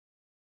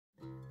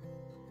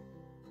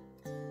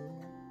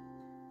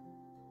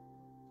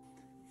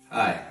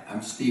Hi,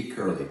 I'm Steve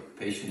Curley,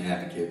 patient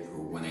advocate for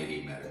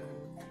 180 Medical.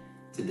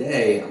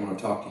 Today, I'm going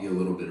to talk to you a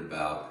little bit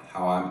about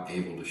how I'm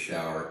able to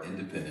shower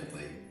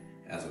independently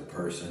as a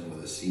person with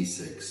a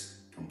C6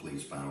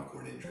 complete spinal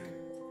cord injury.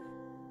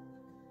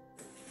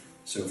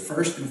 So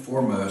first and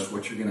foremost,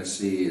 what you're going to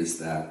see is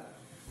that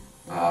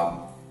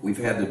we've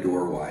had the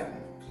door widened.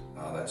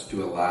 That's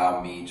to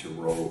allow me to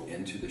roll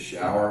into the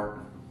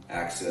shower,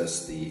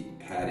 access the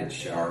padded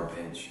shower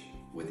bench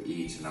with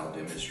ease, and I'll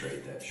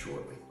demonstrate that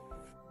shortly.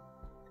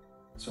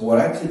 So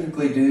what I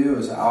typically do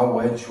is I'll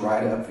wedge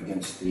right up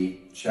against the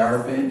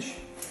shower bench.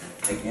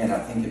 Again, I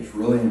think it's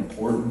really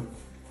important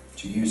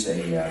to use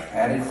a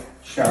padded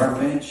shower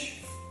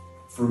bench.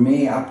 For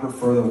me, I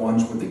prefer the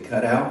ones with the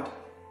cutout.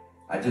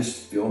 I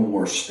just feel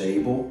more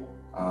stable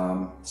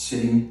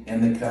sitting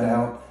in the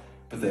cutout,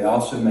 but they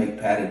also make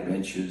padded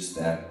benches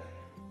that,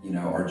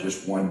 are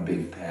just one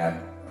big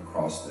pad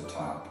across the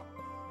top.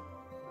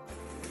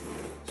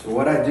 So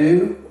what I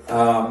do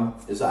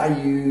is I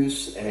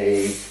use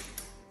a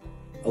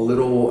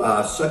little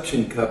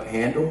suction cup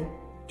handle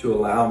to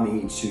allow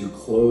me to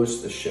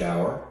close the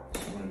shower.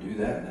 So I'm going to do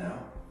that now.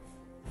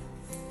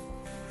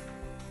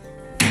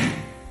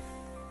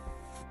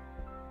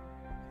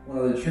 One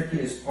of the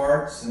trickiest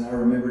parts, and I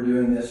remember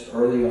doing this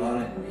early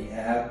on in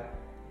rehab,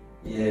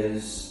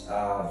 is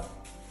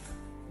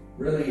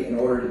really in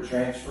order to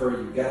transfer,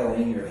 you've got to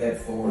lean your head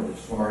forward as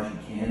far as you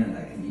can, and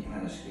that can be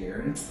kind of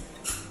scary.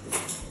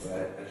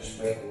 But I just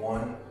make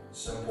one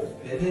simple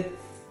pivot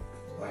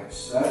like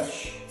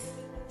such.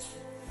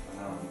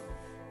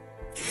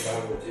 What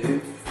I will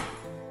do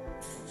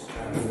is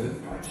kind of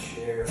move my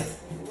chair a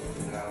little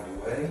bit out of the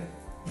way.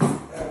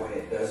 That way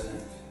it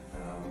doesn't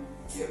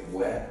get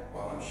wet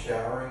while I'm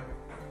showering.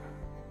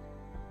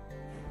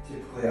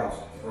 Typically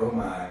I'll throw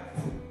my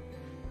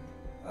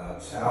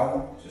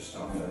towel just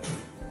on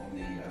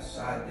the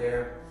side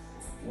there.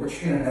 What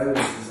you're going to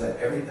notice is that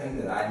everything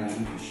that I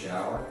need to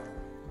shower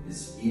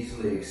is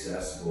easily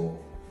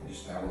accessible. I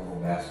just have a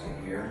little basket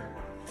here.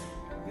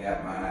 I've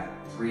got my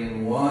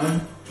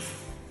 3-in-1.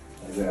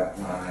 I've got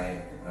my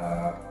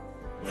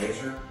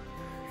razor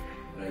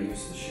that I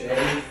use to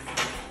shave.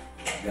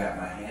 I've got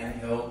my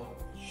handheld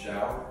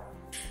shower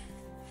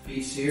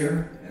piece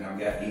here, and I've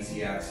got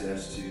easy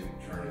access to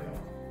turn it on.